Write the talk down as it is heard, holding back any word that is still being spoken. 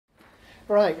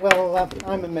Right, well,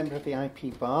 I'm a member of the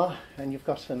IP bar, and you've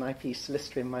got an IP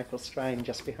solicitor in Michael Strine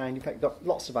just behind. In fact, you've got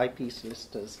lots of IP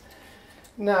solicitors.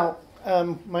 Now,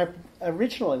 my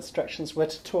original instructions were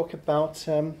to talk about,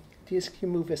 can you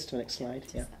move this to the next slide?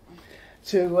 Yeah.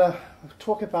 To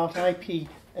talk about IP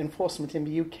enforcement in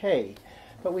the UK.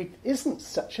 But we isn't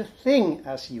such a thing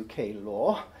as UK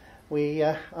law. We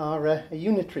are a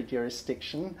unitary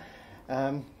jurisdiction,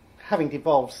 having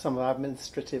devolved some of our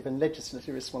administrative and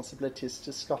legislative responsibilities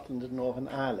to Scotland and Northern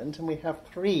Ireland, and we have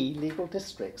 3 legal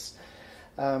districts,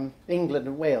 England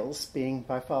and Wales being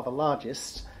by far the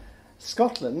largest,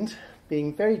 Scotland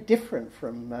being very different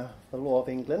from the law of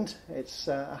England. It's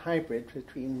a hybrid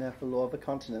between the law of the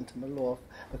continent and the law of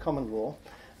the common law,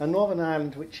 and Northern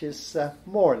Ireland, which is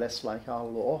more or less like our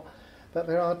law, but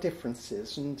there are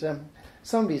differences, and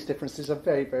some of these differences are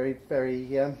very, very,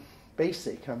 very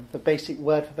basic. The basic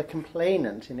word for the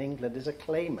complainant in England is a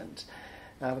claimant.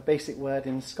 The basic word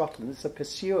in Scotland is a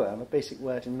pursuer. The basic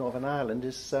word in Northern Ireland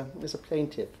is a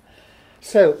plaintiff.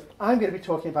 So I'm going to be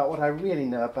talking about what I really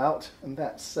know about, and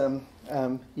that's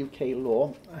UK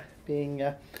law, being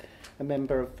a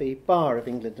member of the Bar of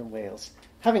England and Wales.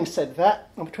 Having said that,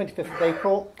 on the 25th of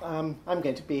April, I'm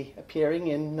going to be appearing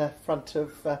in front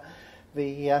of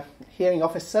the hearing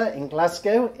officer in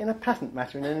Glasgow in a patent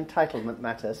matter, in an entitlement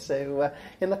matter. So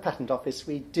in the patent office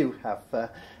we do have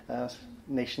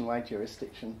nationwide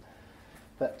jurisdiction.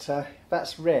 But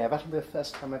that's rare. That'll be the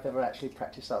first time I've ever actually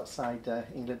practiced outside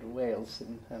England and Wales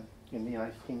in the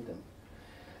United Kingdom.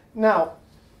 Now,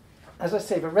 as I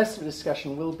say, the rest of the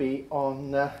discussion will be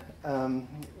on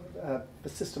the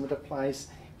system that applies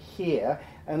here.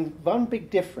 And one big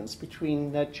difference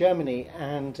between Germany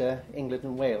and England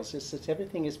and Wales is that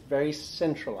everything is very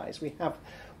centralised. We have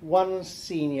one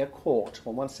senior court,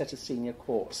 or one set of senior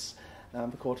courts.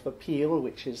 The Court of Appeal,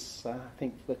 which is, I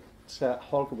think, what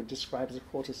Holger would describe as a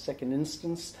court of second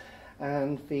instance,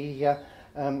 and the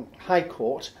High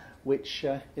Court, which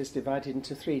is divided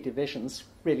into 3 divisions,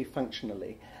 really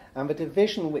functionally. And the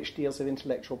division which deals with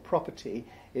intellectual property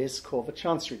is called the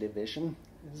Chancery Division.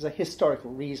 There's a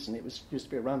historical reason. It used to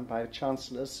be run by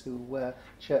chancellors who were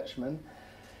churchmen.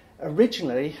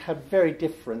 Originally had very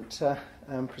different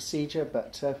procedure,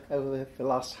 but over the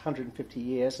last 150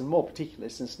 years, and more particularly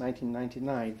since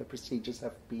 1999, the procedures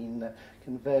have been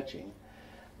converging.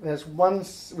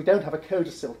 We don't have a code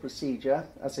of civil procedure,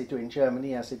 as they do in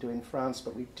Germany, as they do in France,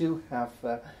 but we do have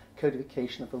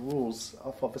codification of the rules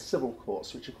of the civil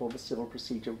courts, which are called the civil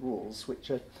procedure rules, which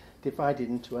are divided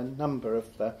into a number of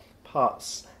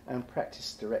parts and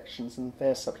practice directions, and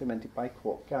they're supplemented by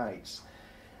court guides.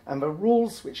 And the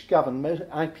rules which govern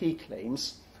IP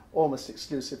claims almost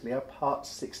exclusively are Part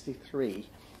 63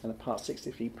 and a Part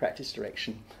 63 practice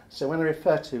direction. So when I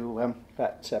refer to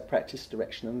that practice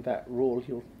direction and that rule,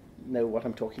 you'll know what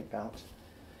I'm talking about.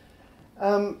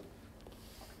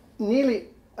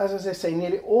 As I say,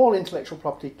 nearly all intellectual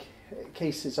property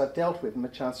cases are dealt with in the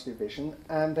Chancery Division,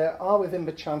 and there are within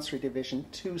the Chancery Division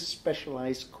 2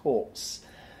 specialised courts.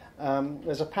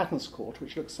 There's a patents court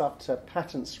which looks after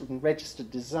patents and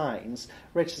registered designs.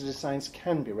 Registered designs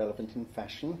can be relevant in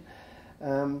fashion.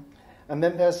 And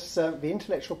then there's the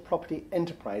Intellectual Property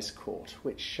Enterprise Court,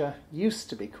 which used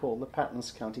to be called the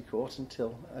Patents County Court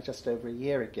until just over a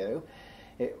year ago.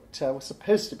 It was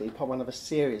supposed to be one of a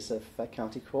series of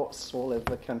county courts all over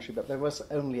the country, but there was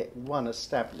only one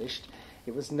established.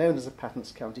 It was known as a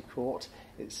Patents County Court.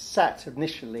 It sat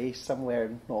initially somewhere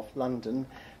in North London.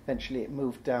 Eventually it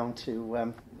moved down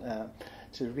to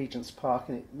Regent's Park,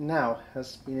 and it now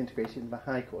has been integrated in the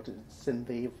High Court. It's in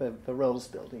the Rolls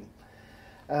building.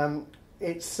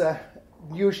 It's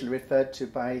usually referred to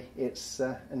by its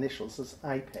initials as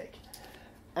IPEC.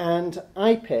 And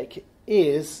IPEC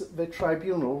is the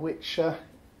tribunal which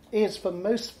is, for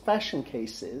most fashion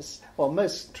cases, or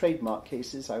most trademark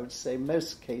cases, I would say,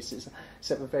 most cases,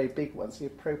 except the very big ones, the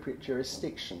appropriate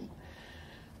jurisdiction.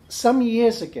 Some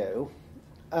years ago,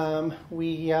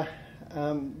 the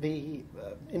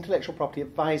Intellectual Property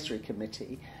Advisory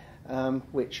Committee,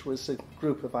 which was a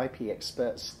group of IP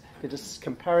experts, did a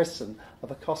comparison of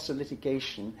the cost of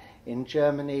litigation in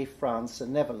Germany, France, the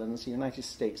Netherlands, the United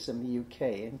States and the UK.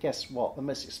 And guess what? The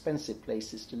most expensive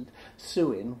places to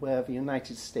sue in were the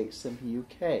United States and the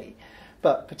UK.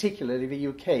 But particularly the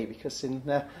UK, because in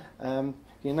the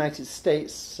United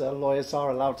States, lawyers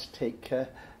are allowed to take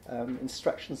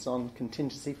instructions on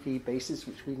contingency fee basis,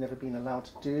 which we've never been allowed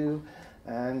to do,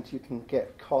 and you can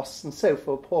get costs. And so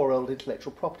for a poor old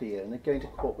intellectual property owner, going to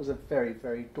court was a very,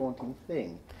 very daunting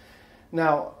thing.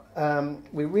 Now,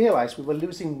 we realised we were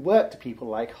losing work to people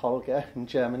like Holger in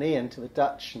Germany and to the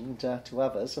Dutch and to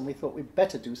others, and we thought we'd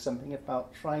better do something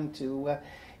about trying to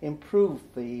improve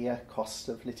the cost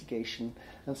of litigation.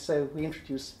 And so we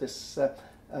introduced this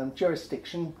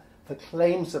jurisdiction for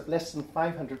claims of less than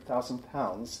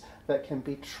 £500,000 that can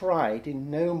be tried in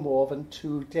no more than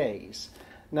 2 days.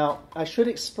 Now, I should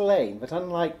explain that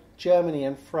unlike Germany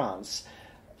and France,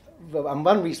 and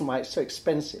one reason why it's so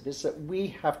expensive is that we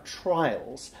have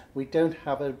trials. We don't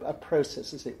have a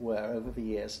process, as it were, over the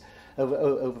years,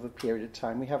 over the period of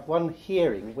time. We have one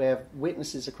hearing where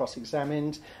witnesses are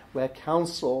cross-examined, where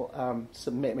counsel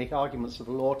make arguments of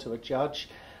the law to a judge,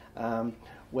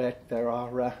 where there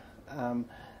are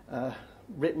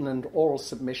written and oral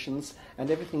submissions,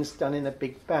 and everything's done in a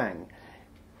big bang.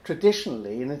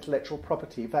 Traditionally, in intellectual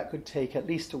property, that could take at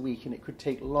least a week, and it could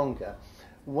take longer.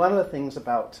 One of the things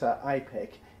about IPEC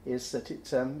is that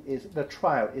the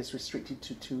trial is restricted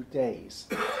to 2 days.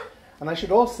 And I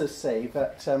should also say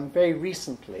that very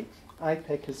recently,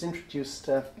 IPEC has introduced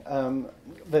a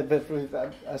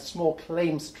small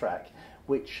claims track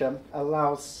which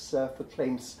allows for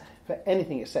claims for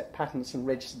anything except patents and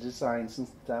registered designs and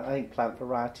I think plant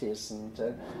varieties and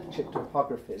chip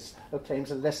topographies of claims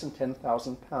of less than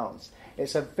 £10,000.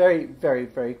 It's a very, very,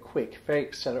 very quick,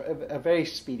 a very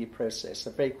speedy process, a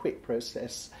very quick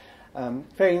process,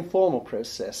 very informal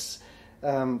process.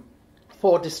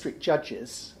 4 district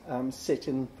judges sit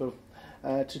in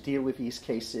to deal with these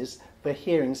cases. The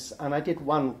hearings, and I did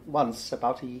one once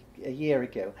about a year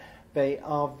ago. They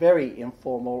are very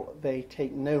informal. They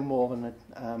take no more than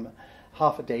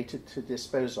half a day to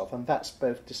dispose of, and that's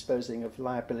both disposing of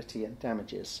liability and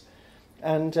damages.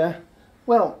 And,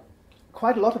 well,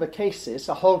 quite a lot of the cases,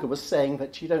 Holger was saying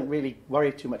that you don't really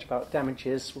worry too much about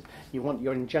damages, you want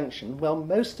your injunction. Well,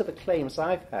 most of the claims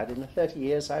I've had in the 30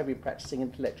 years I've been practising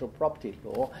intellectual property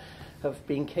law have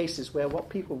been cases where what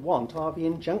people want are the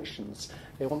injunctions.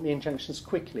 They want the injunctions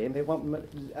quickly, and they want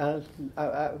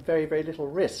very, very little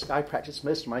risk. I practiced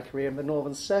most of my career in the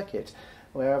Northern Circuit,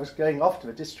 where I was going off to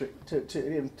the district, to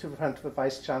the front of the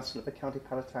Vice-Chancellor of the County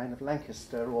Palatine of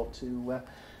Lancaster or to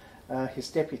his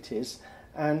deputies,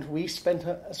 and we spent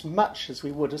as much as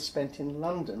we would have spent in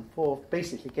London for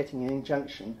basically getting an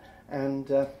injunction,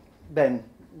 and then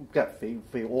got the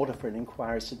order for an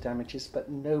inquiry as to damages, but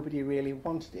nobody really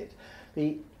wanted it.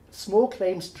 The small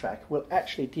claims track will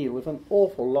actually deal with an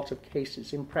awful lot of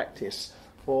cases in practice,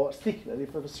 particularly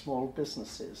for the small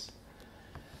businesses.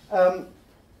 I'm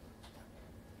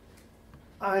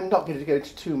not going to go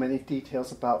into too many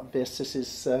details about this. This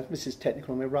is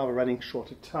technical, and we're rather running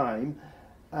short of time.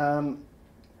 I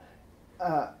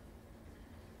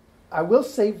will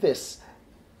say this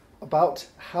about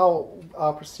how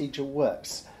our procedure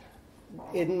works.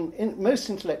 In most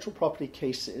intellectual property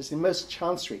cases, in most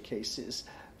chancery cases,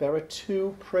 there are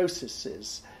 2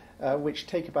 processes which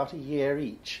take about a year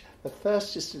each. The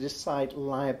first is to decide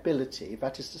liability,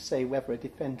 that is to say whether a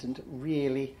defendant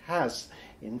really has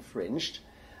infringed,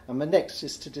 and the next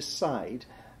is to decide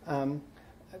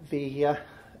the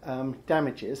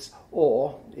damages,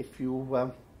 or, if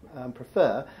you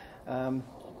prefer,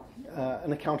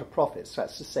 an account of profits.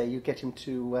 That's to say, you get him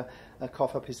to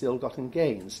cough up his ill-gotten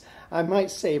gains. I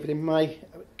might say that in my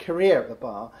career at the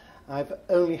bar, I've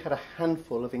only had a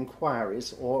handful of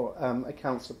inquiries or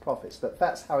accounts of profits, but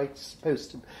that's how it's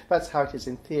supposed to. That's how it is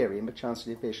in theory in the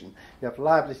Chancery Division. You have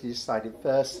liability decided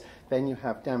first, then you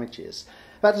have damages.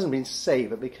 That doesn't mean to say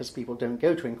that because people don't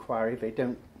go to inquiry, they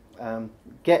don't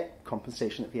get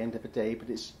compensation at the end of the day, but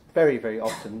it's very, very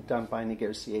often done by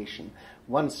negotiation.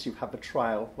 Once you have a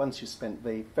trial, once you've spent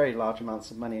the very large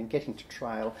amounts of money on getting to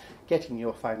trial, getting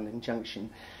your final injunction,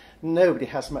 nobody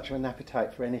has much of an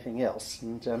appetite for anything else,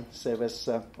 and so there's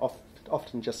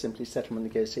often just simply settlement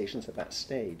negotiations at that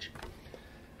stage.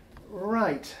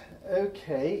 Right,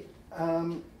 okay.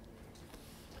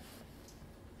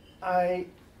 I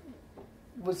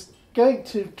was going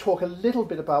to talk a little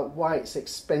bit about why it's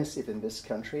expensive in this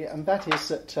country, and that is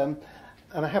that, and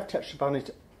I have touched upon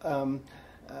it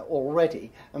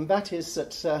already, and that is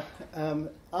that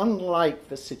unlike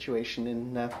the situation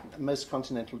in most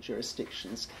continental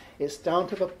jurisdictions, it's down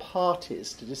to the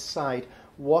parties to decide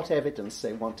what evidence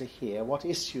they want to hear, what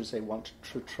issues they want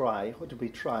to try or to be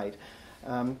tried,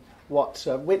 what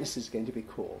witnesses are going to be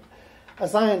called.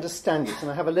 As I understand it,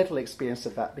 and I have a little experience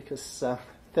of that because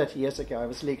 30 years ago I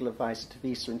was legal advisor to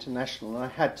Visa International, and I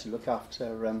had to look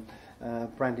after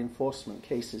brand enforcement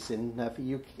cases in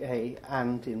the UK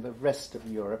and in the rest of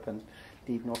Europe and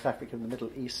indeed North Africa and the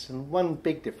Middle East. And one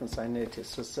big difference I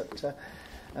noticed was that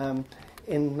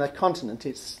in the continent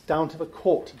it's down to the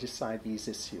court to decide these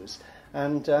issues.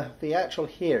 and the actual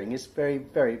hearing is very,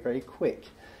 very, very quick.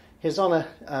 His Honour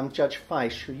Judge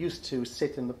Feisch, who used to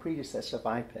sit in the predecessor of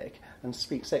IPEC and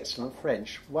speaks excellent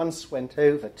French, once went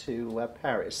over to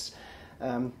Paris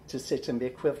to sit in the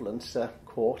equivalent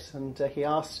court, and he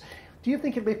asked, do you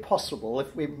think it would be possible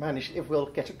if we'll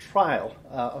get a trial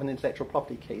of an intellectual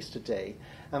property case today?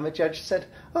 And the judge said,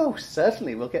 oh,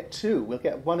 certainly, we'll get two. We'll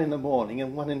get one in the morning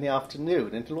and one in the afternoon,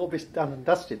 and it'll all be done and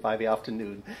dusted by the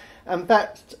afternoon. And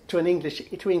that, to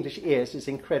English ears, is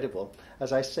incredible.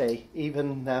 As I say,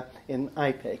 even in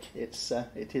IPEC,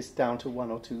 it is down to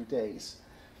 1 or 2 days.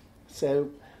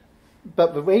 So,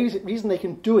 but the reason they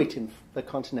can do it in the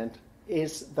continent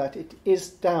is that it is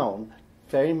down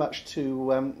very much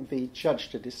to the judge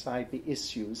to decide the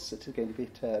issues that are going to be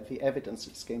heard, the evidence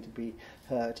that's going to be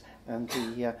heard, and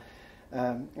the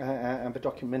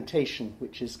documentation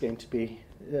which is going to be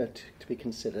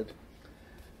considered.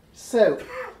 So,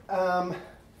 I've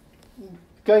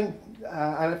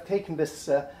taken this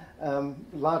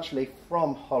largely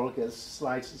from Holger's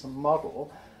slides as a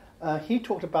model. He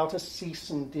talked about a cease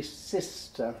and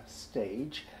desist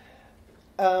stage.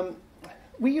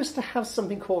 We used to have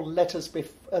something called letter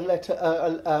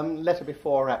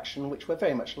before action, which were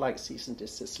very much like cease and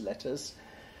desist letters.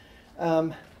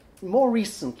 More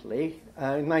recently,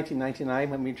 in 1999,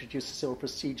 when we introduced the civil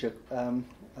procedure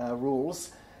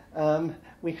rules,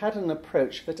 we had an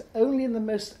approach that only in the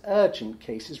most urgent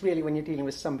cases, really when you're dealing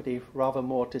with somebody rather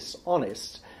more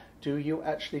dishonest, do you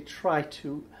actually try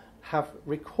to have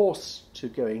recourse to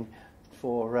going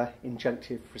for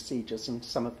injunctive procedures and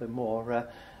some of the more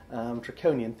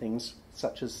draconian things,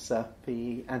 such as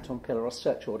the Anton Pillar or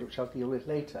search order, which I'll deal with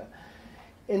later.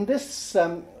 In this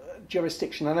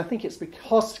jurisdiction, and I think it's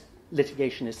because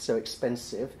litigation is so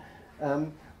expensive,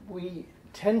 we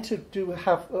tend to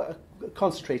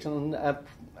concentrate on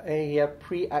a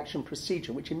pre-action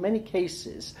procedure, which in many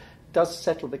cases does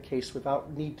settle the case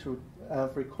without need to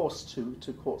recourse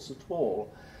to courts at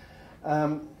all.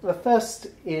 The first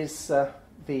is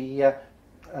the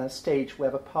stage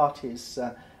where the parties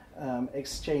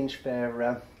exchange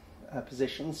their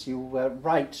positions. You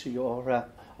write to your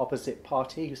opposite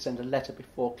party, you send a letter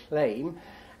before claim,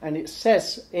 and it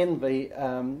says in the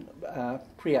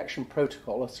pre-action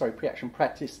protocol, pre-action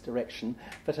practice direction,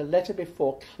 that a letter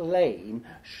before claim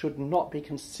should not be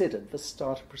considered the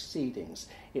start of proceedings.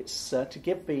 It's to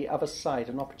give the other side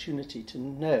an opportunity to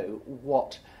know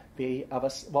what the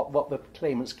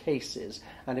claimant's case is,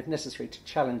 and if necessary to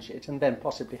challenge it, and then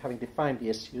possibly having defined the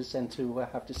issues, then to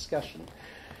have discussion.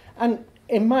 And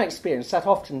in my experience, that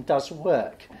often does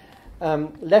work.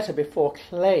 Letter before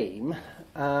claim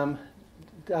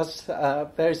there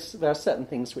are certain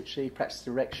things which the practice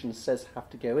direction says have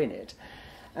to go in it.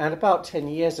 And about 10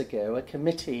 years ago, a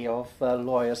committee of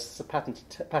lawyers, the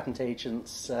patent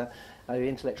agents, the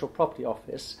Intellectual Property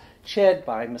Office, chaired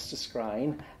by Mr.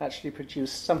 Skrine, actually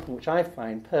produced something which I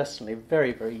find personally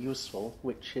very, very useful,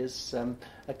 which is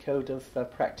a code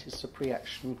of practice of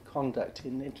pre-action conduct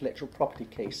in intellectual property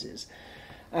cases.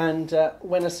 And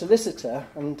when a solicitor,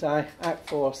 and I act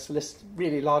for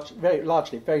really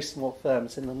largely very small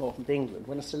firms in the north of England,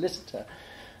 when a solicitor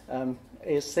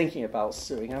is thinking about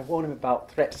suing, I warn him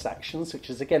about threats actions, which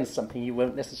is again something you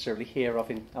won't necessarily hear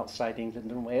of outside England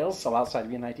and Wales, or outside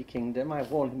the United Kingdom. I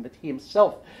warn him that he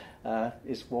himself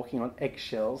is walking on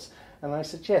eggshells, and I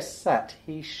suggest that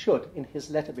he should, in his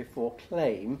letter before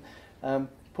claim,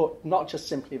 put not just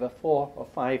simply the 4 or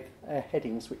 5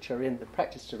 headings which are in the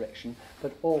practice direction,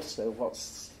 but also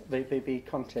what's the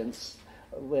contents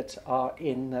that are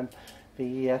in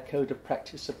the Code of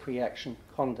Practice of Pre-Action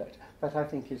Conduct. That I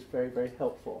think is very, very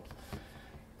helpful.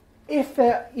 If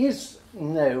there is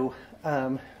no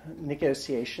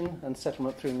negotiation and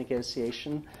settlement through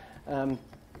negotiation,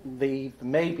 there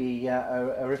may be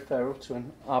a referral to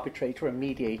an arbitrator, a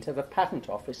mediator. The Patent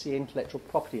Office, the Intellectual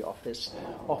Property Office,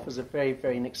 offers a very,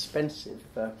 very inexpensive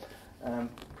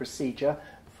procedure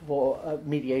for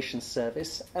mediation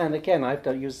service. And again, I've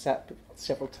used that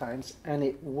several times, and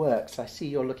it works. I see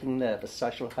you're looking nervous, so I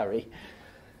shall hurry.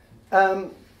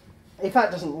 If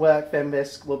that doesn't work, then there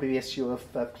will be the issue of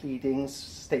pleadings,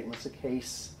 statements of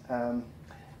case,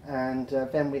 and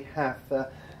then we have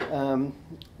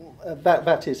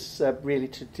that is really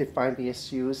to define the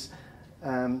issues.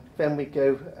 Then we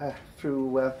go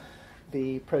through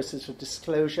the process of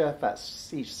disclosure.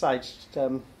 That's each side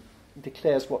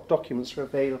declares what documents are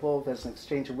available. There's an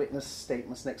exchange of witness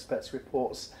statements and experts'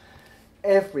 reports.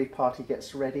 Every party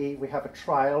gets ready. We have a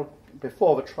trial.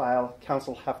 Before the trial,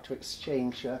 counsel have to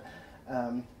exchange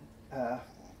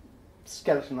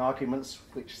skeleton arguments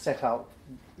which set out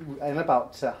in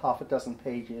about half a dozen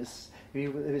pages.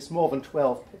 If it's more than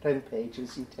 10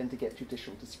 pages, you tend to get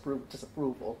judicial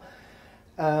disapproval.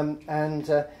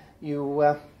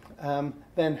 You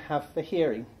then have the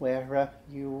hearing, where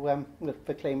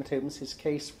the claimant opens his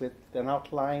case with an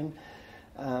outline.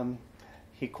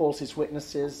 He calls his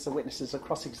witnesses. The witnesses are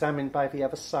cross-examined by the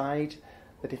other side.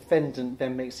 The defendant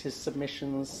then makes his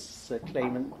submissions. The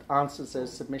claimant answers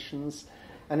those submissions.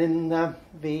 And in the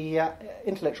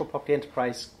intellectual property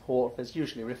enterprise court, there's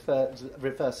usually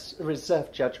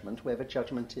reserved judgment, where the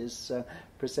judgment is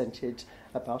presented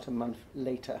about a month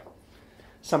later.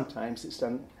 Sometimes it's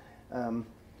done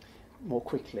more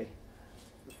quickly.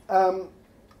 IPEC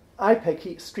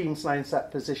streamlines that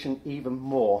position even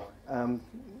more.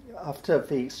 After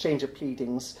the exchange of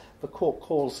pleadings, the court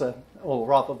calls, or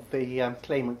rather the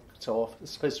claimant is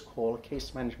supposed to call a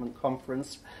case management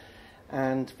conference,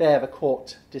 and there the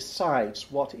court decides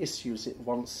what issues it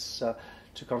wants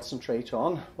to concentrate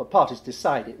on. Well, parties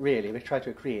decide it, really. They try to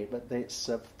agree it, but it's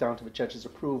down to the judge's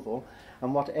approval,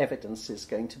 and what evidence is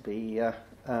going to be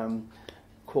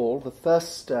called. The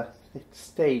first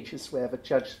stage is where the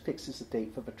judge fixes a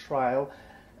date for the trial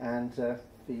and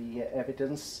the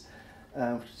evidence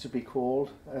to be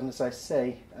called. And as I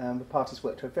say, the parties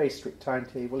work to a very strict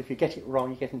timetable. If you get it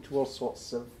wrong, you get into all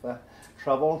sorts of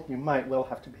trouble. You might well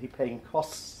have to be paying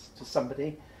costs to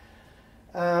somebody.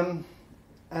 Then,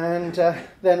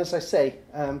 as I say,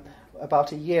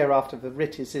 about a year after the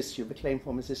writ is issued, the claim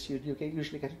form is issued, you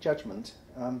usually get a judgment.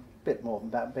 A bit more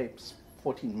than that, maybe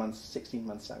 14 months, 16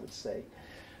 months, I would say.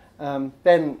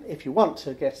 Then, if you want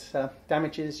to get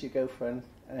damages, you go for an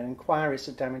inquiry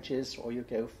of damages, or you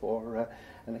go for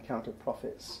an account of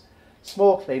profits.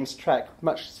 Small claims track,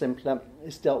 much simpler,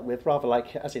 is dealt with rather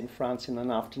like as in France in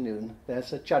an afternoon.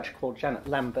 There's a judge called Janet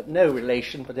Lambert, no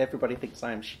relation, but everybody thinks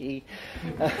I'm she.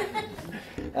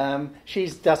 She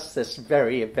does this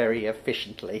very, very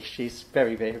efficiently. She's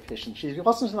very, very efficient. She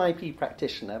wasn't an IP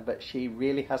practitioner, but she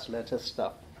really has learnt her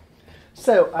stuff.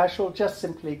 So I shall just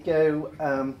simply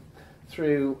go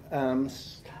through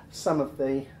some of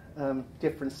the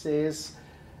differences.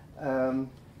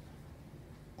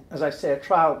 As I say, a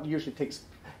trial usually takes,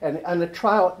 and a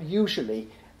trial usually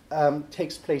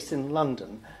takes place in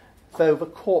London, though the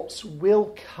courts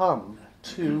will come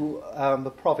to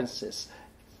the provinces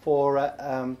for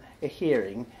a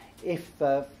hearing if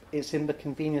it's in the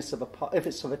convenience of if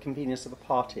it's for the convenience of the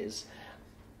parties.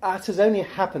 It has only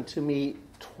happened to me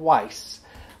twice.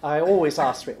 I always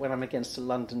ask for it when I'm against a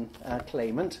London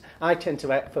claimant. I tend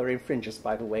to act for infringers,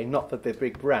 by the way, not for the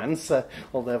big brands,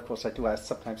 although, of course, I do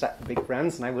sometimes act for big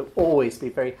brands, and I will always be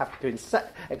very happy to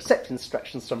accept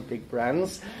instructions from big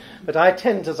brands. But I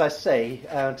tend, as I say,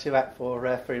 to act for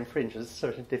infringers,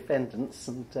 sort of defendants,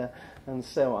 and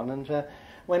so on. And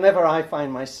whenever I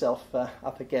find myself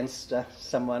up against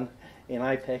someone in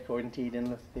IPEC, or indeed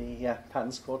in the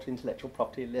Patents Court Intellectual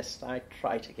Property list, I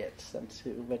try to get them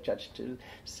to the judge to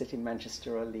sit in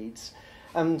Manchester or Leeds,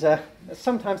 and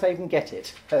sometimes I even get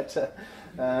it. But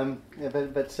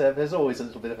there's always a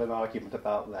little bit of an argument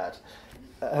about that.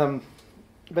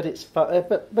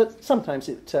 But sometimes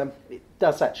it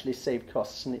does actually save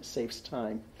costs, and it saves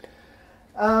time.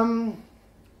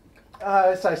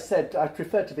 As I said, I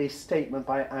referred to the statement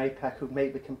by IPAC who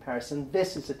made the comparison.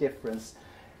 This is a difference.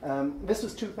 This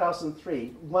was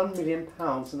 2003, £1 million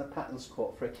in a patents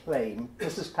court for a claim.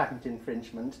 This is patent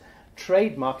infringement.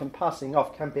 Trademark and passing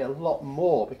off can be a lot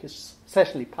more, because,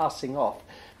 especially passing off,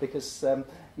 because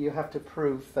you have to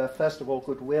prove, first of all,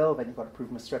 goodwill, then you've got to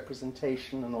prove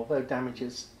misrepresentation, and although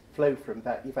damages flow from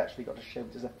that, you've actually got to show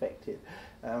it as effective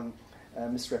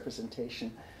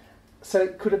misrepresentation. So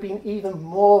it could have been even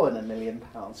more than £1 million.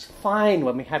 Fine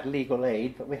when we had legal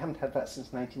aid, but we haven't had that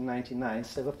since 1999,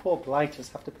 so the poor blighters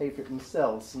have to pay for it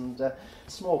themselves, and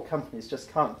small companies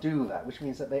just can't do that, which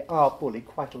means that they are bullied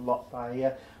quite a lot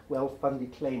by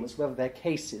well-funded claimants, whether their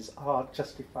cases are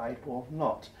justified or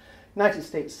not. United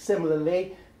States,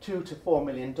 similarly, $2 to $4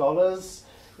 million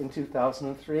in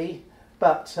 2003,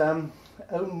 but in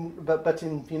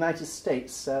the United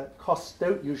States, costs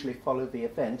don't usually follow the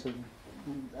event.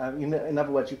 In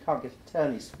other words, you can't get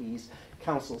attorney's fees,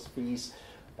 counsel's fees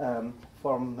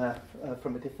from a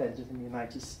defendant in the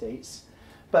United States.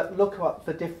 But look what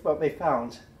they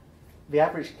found. The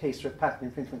average case for a patent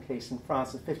infringement case in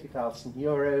France is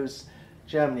 €50,000.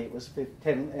 Germany, it was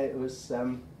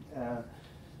 50,000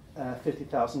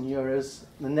 euros.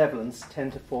 The Netherlands,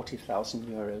 10 to 40,000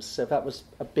 euros. So that was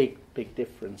a big, big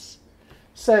difference.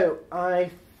 So I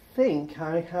think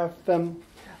I have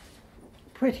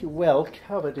pretty well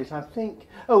covered it. I think.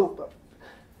 Oh,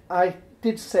 I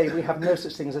did say we have no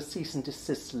such thing as a cease and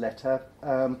desist letter.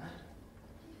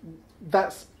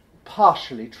 That's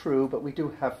partially true, but we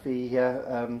do have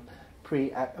the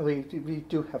we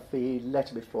do have the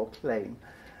letter before claim,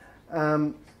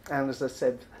 and as I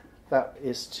said, that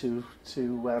is to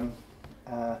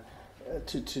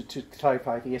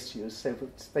clarify the issues so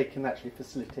that they can actually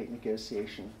facilitate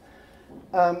negotiation.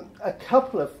 A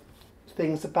couple of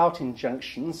things about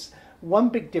injunctions. One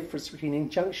big difference between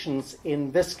injunctions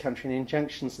in this country and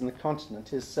injunctions in the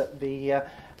continent is that the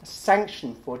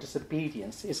sanction for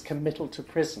disobedience is committal to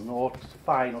prison or to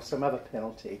fine or some other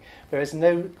penalty. There is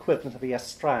no equivalent of the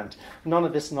estrand. None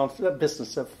of this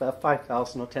business of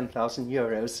 5,000 or 10,000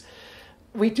 euros.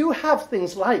 We do have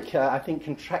things like, I think,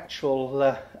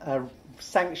 contractual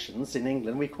sanctions in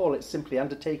England. We call it simply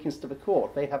undertakings to the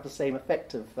court. They have the same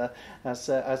effect of, as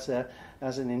an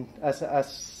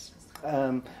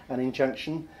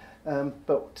injunction,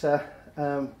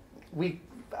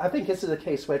 I think this is a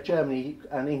case where Germany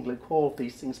and England call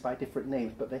these things by different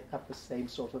names, but they have the same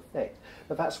sort of effect.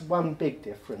 But that's one big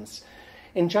difference.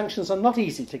 Injunctions are not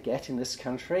easy to get in this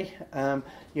country.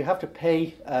 You have to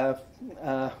pay the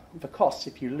costs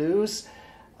if you lose.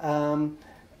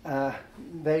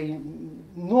 They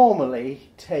normally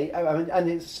take, and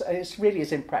it's really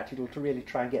is impractical to really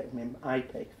try and get them in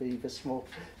IPEC,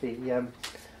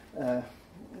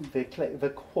 the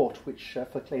court which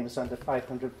for claims under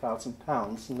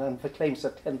 £500,000, and then for claims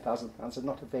of £10,000 are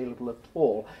not available at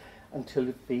all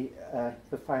until the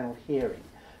final hearing.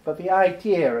 But the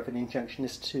idea of an injunction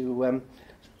is to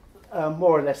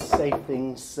more or less say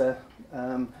things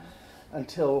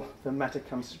until the matter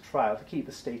comes to trial, to keep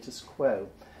the status quo.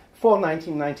 Before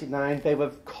 1999, they were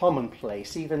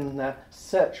commonplace. Even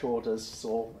search orders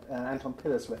or Anton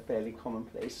Pillars were fairly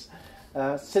commonplace.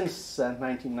 Since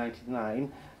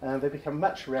 1999, they become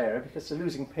much rarer because the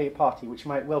losing party, which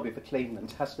might well be the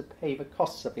claimant, has to pay the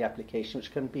costs of the application,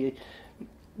 which can be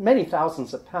many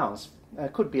thousands of pounds.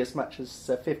 Could be as much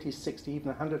as 50, 60,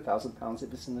 even £100,000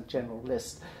 if it's in the general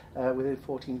list within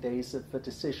 14 days of the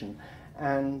decision.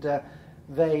 And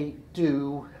they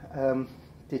do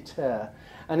deter.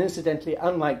 And incidentally,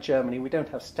 unlike Germany, we don't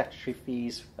have statutory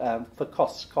fees for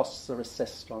costs. Costs are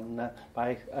assessed on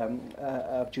by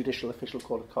a judicial official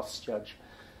called a costs judge.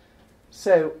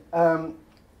 So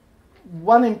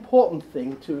one important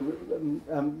thing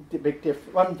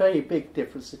one very big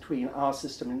difference between our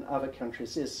system and other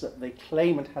countries is that the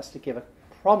claimant has to give a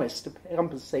promise to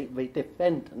compensate the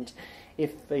defendant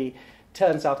if the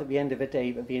turns out at the end of the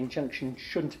day that the injunction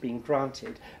shouldn't have been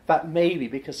granted. That may be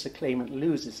because the claimant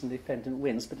loses and the defendant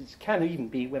wins, but it can even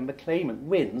be when the claimant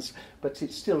wins, but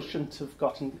it still shouldn't have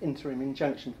got an interim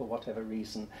injunction for whatever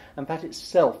reason. And that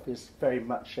itself is very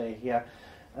much a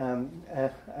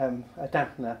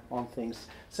dampener on things.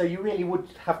 So you really would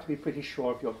have to be pretty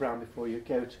sure of your ground before you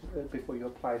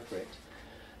apply for it.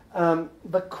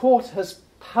 The court has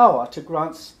power to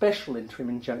grant special interim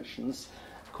injunctions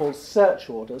called search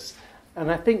orders. And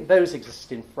I think those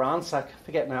exist in France. I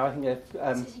forget now. I think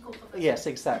yes,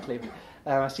 exactly.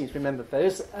 I seem to remember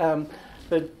those.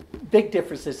 The big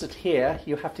difference is that here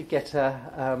you have to get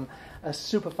a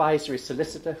supervisory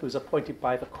solicitor who's appointed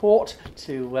by the court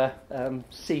to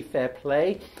see fair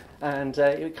play. And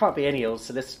it can't be any old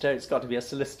solicitor. It's got to be a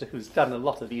solicitor who's done a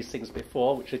lot of these things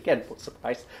before, which again puts the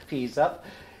price fees up.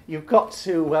 You've got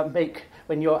to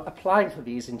when you're applying for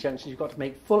these injunctions, you've got to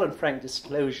make full and frank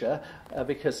disclosure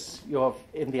because you're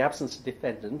in the absence of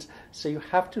defendant. So you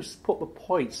have to put the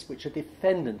points which a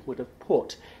defendant would have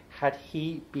put had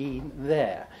he been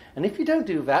there. And if you don't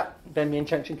do that, then the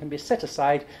injunction can be set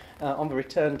aside on the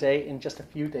return day in just a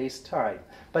few days' time.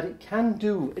 But it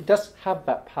does have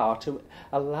that power to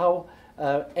allow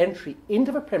entry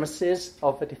into the premises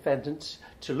of the defendant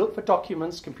to look for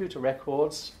documents, computer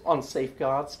records on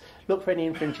safeguards, look for any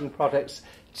infringing products,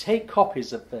 take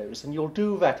copies of those, and you'll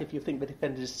do that if you think the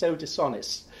defendant is so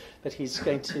dishonest that he's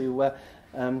going to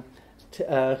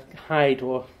hide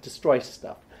or destroy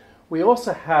stuff. We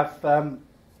also have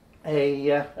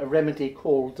a remedy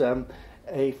called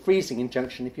a freezing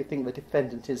injunction if you think the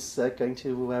defendant is going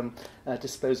to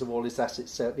dispose of all his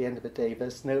assets, so at the end of the day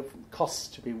there's no costs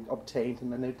to be obtained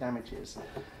and there are no damages.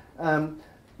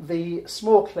 The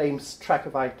small claims track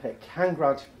of IPEC can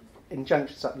grant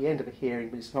injunctions at the end of a hearing,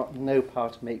 but it's not no power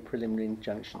to make preliminary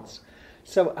injunctions.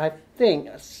 So I think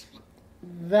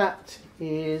that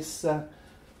is...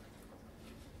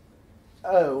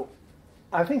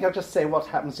 I think I'll just say what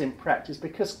happens in practice.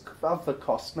 Because of the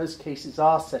costs, most cases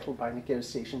are settled by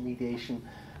negotiation, mediation,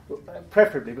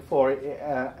 preferably before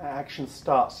action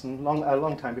starts and a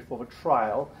long time before the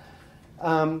trial.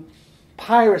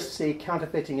 piracy,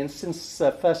 counterfeiting, and since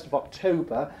 1st of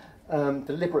October,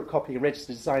 deliberate copying of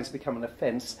registered designs has become an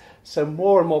offence. So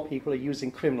more and more people are using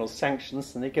criminal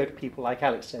sanctions, and they go to people like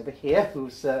Alex over here,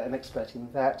 who's an expert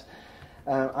in that.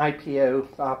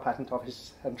 IPO, our Patent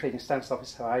Office and Trading Standards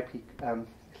Office, our IP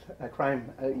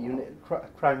crime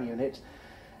unit,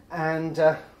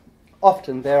 and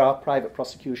often there are private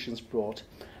prosecutions brought.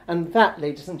 And that,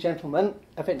 ladies and gentlemen,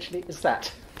 eventually is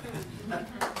that.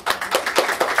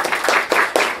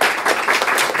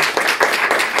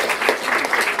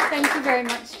 Thank you very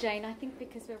much, Jane. I think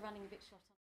because we're running a bit short.